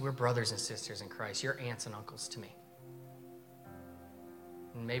 Because we're brothers and sisters in Christ. You're aunts and uncles to me.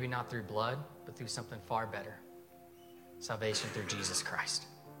 And maybe not through blood, but through something far better. Salvation through Jesus Christ.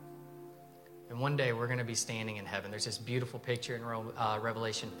 And one day we're going to be standing in heaven. There's this beautiful picture in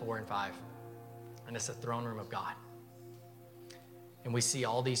Revelation 4 and 5. And it's the throne room of God. And we see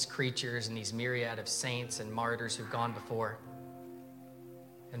all these creatures and these myriad of saints and martyrs who've gone before.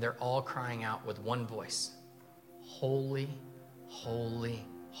 And they're all crying out with one voice, holy, holy,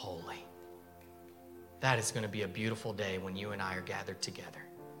 holy. That is going to be a beautiful day when you and I are gathered together.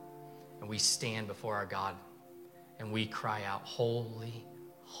 And we stand before our God and we cry out, holy,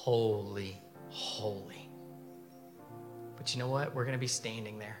 holy, holy. But you know what? We're going to be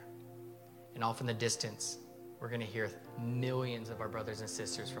standing there. And off in the distance, we're going to hear millions of our brothers and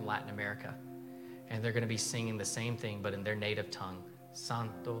sisters from Latin America. And they're going to be singing the same thing, but in their native tongue.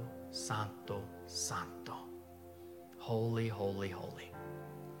 Santo, Santo, Santo. Holy, holy, holy.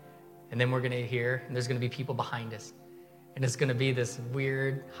 And then we're going to hear, and there's going to be people behind us. And it's going to be this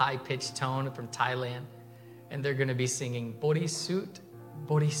weird, high-pitched tone from Thailand. And they're going to be singing, Bodhisut,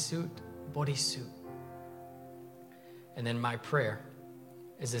 Bodhisut, Bodhisut. And then my prayer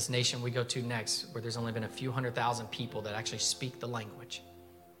is this nation we go to next, where there's only been a few 100,000 people that actually speak the language.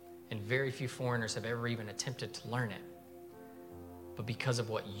 And very few foreigners have ever even attempted to learn it. But because of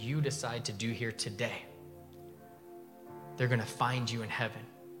what you decide to do here today, they're going to find you in heaven,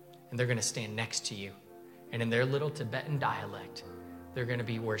 and they're going to stand next to you. And in their little Tibetan dialect, they're going to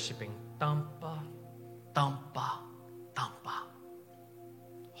be worshiping Tampa, Tampa, Tampa.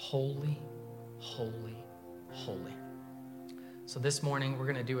 Holy, holy, holy. So this morning, we're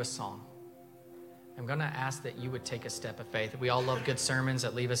going to do a song. I'm going to ask that you would take a step of faith. We all love good sermons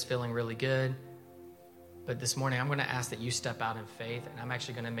that leave us feeling really good. But this morning, I'm going to ask that you step out in faith, and I'm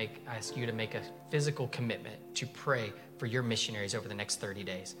actually going to ask you to make a physical commitment to pray for your missionaries over the next 30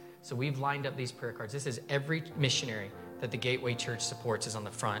 days. So we've lined up these prayer cards. This is every missionary that the Gateway Church supports is on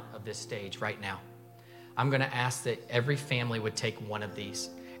the front of this stage right now. I'm going to ask that every family would take one of these,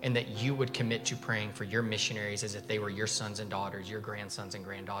 and that you would commit to praying for your missionaries as if they were your sons and daughters, your grandsons and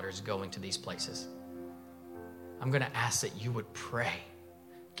granddaughters going to these places. I'm going to ask that you would pray.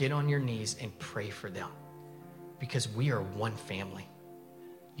 Get on your knees and pray for them, because we are one family,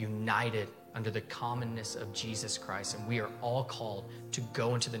 united under the commonness of Jesus Christ, and we are all called to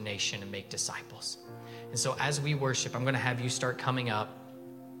go into the nation and make disciples. And so as we worship, I'm going to have you start coming up,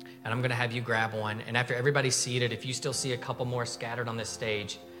 and I'm going to have you grab one. And after everybody's seated, if you still see a couple more scattered on this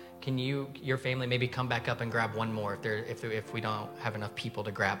stage, can your family maybe come back up and grab one more if we don't have enough people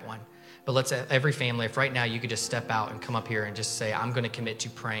to grab one? But let's, every family, if right now you could just step out and come up here and just say, I'm going to commit to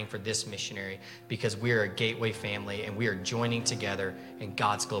praying for this missionary, because we're a Gateway family and we are joining together in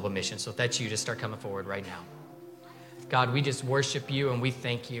God's global mission. So if that's you, just start coming forward right now. God, we just worship you and we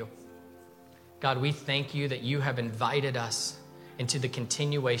thank you. God, we thank you that you have invited us into the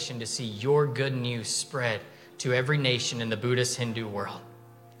continuation to see your good news spread to every nation in the Buddhist Hindu world.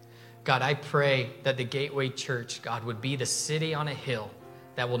 God, I pray that the Gateway Church, God, would be the city on a hill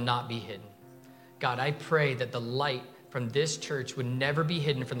that will not be hidden. God, I pray that the light from this church would never be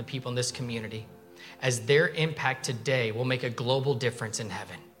hidden from the people in this community, as their impact today will make a global difference in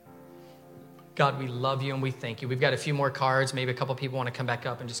heaven. God, we love you and we thank you. We've got a few more cards. Maybe a couple people want to come back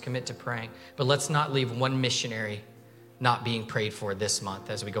up and just commit to praying. But let's not leave one missionary not being prayed for this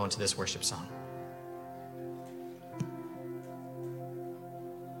month as we go into this worship song.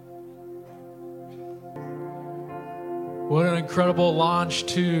 What an incredible launch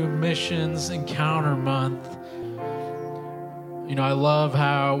to Missions Encounter Month. You know, I love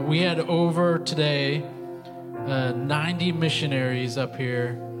how we had over today 90 missionaries up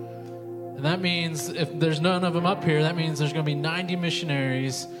here. And that means if there's none of them up here, that means there's going to be 90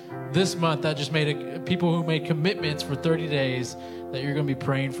 missionaries this month that just made people who made commitments for 30 days that you're going to be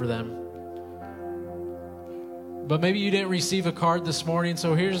praying for them. But maybe you didn't receive a card this morning,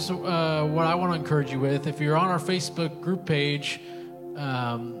 so here's what I want to encourage you with. If you're on our Facebook group page,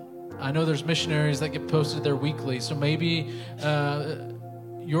 I know there's missionaries that get posted there weekly, so maybe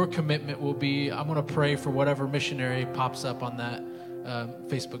your commitment will be, I'm going to pray for whatever missionary pops up on that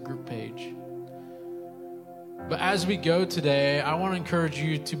Facebook group page. But as we go today, I want to encourage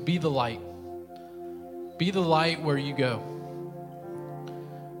you to be the light. Be the light where you go.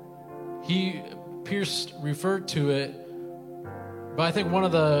 Pierce referred to it, but I think one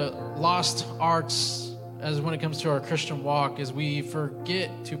of the lost arts as when it comes to our Christian walk is we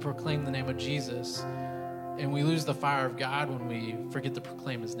forget to proclaim the name of Jesus, and we lose the fire of God when we forget to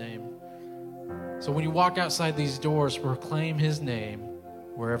proclaim his name. So when you walk outside these doors, proclaim his name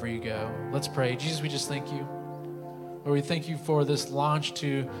wherever you go. Let's pray. Jesus, we just thank you. Lord, we thank you for this launch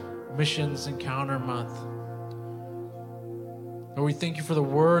to Missions Encounter Month. Lord, we thank you for the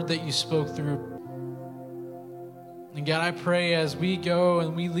word that you spoke through. And God, I pray as we go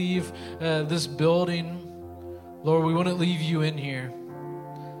and we leave this building, Lord, we wouldn't leave you in here.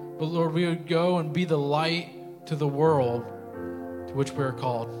 But Lord, we would go and be the light to the world to which we are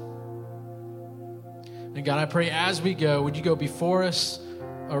called. And God, I pray as we go, would you go before us,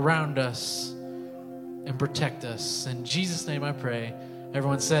 around us, and protect us. In Jesus' name I pray.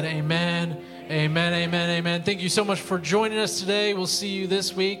 Everyone said amen, amen, amen, amen. Thank you so much for joining us today. We'll see you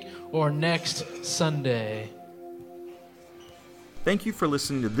this week or next Sunday. Thank you for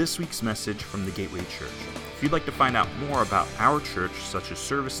listening to this week's message from the Gateway Church. If you'd like to find out more about our church, such as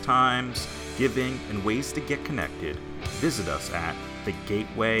service times, giving, and ways to get connected, visit us at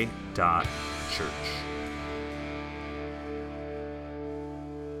thegateway.church.